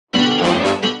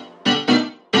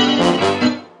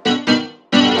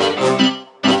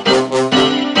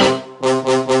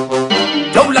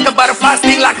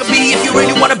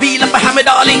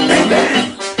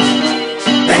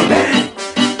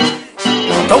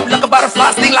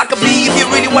sting like a bee if you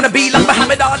really want to be like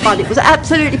Muhammad Ali. But it was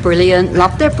absolutely brilliant,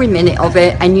 loved every minute of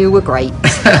it, and you were great.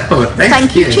 Oh,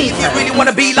 thank you. Chief. If you really want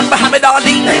to be like Muhammad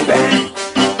Ali. Bang, bang.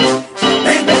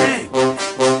 Bang, bang.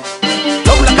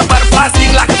 Flow like a butterfly,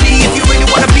 sting like a bee if you really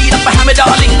want to be like Muhammad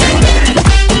Ali. Bang, bang.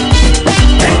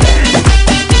 Bang, bang.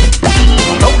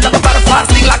 Flow like a butterfly,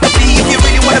 sting like a bee if you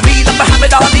really want to be like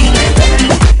Muhammad Ali. Bang, bang.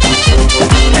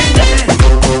 Bang, bang.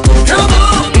 Come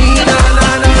on.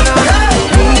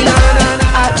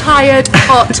 Tired,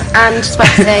 hot, and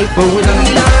sweaty.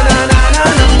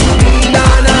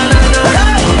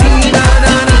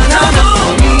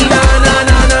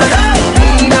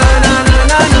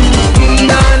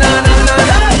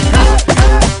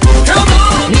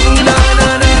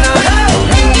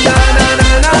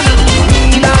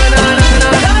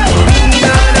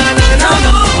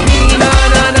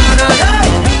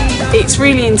 It's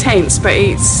really intense, but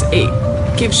it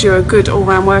gives you a good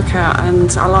all-round workout,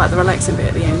 and I like the relaxing bit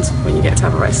at the end when you get to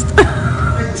have a rest.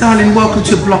 Darling, welcome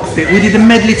to BlockFit. We did a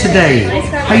medley today.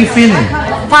 How are you feeling?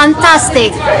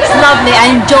 Fantastic. It's lovely. I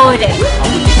enjoyed it.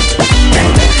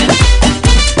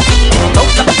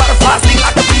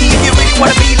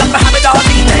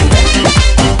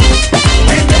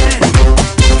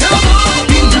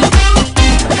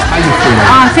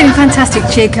 I'm feeling fantastic,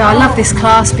 Chica. I love this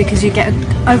class because you get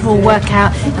an overall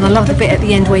workout, and I love the bit at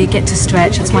the end where you get to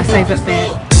stretch. That's my favourite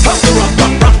bit.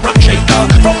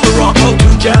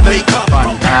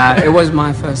 It was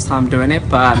my first time doing it,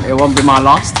 but it won't be my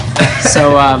last.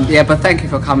 So yeah, but thank you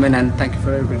for coming, and thank you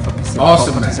for everybody for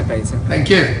participating. Thank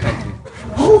you. Thank you.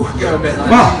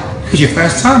 Well, it's your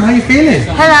first time. How are you feeling?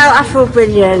 Hello, I feel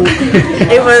brilliant.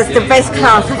 It was the best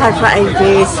class I've had for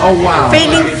ages. Oh wow.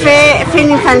 Feeling fit,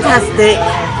 feeling fantastic.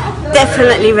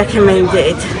 Definitely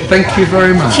recommended. Thank you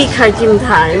very much. Chico gym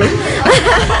time.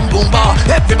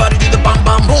 Everybody do the bam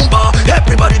bam boom bar.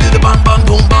 Everybody do the bam bam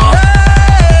boom bar.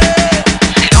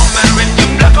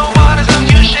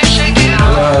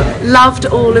 Loved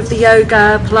all of the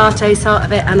yoga, Pilates part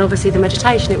of it, and obviously the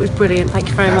meditation. It was brilliant. Thank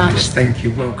you very much. Thank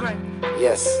you. Welcome.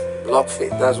 Yes,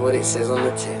 BlockFit does what it says on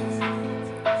the tin.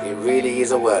 It really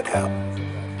is a workout.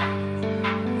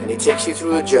 And it takes you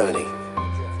through a journey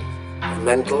of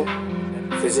mental,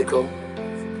 physical,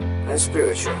 and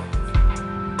spiritual.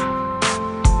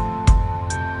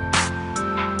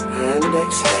 And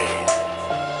exhale.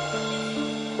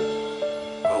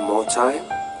 One more time.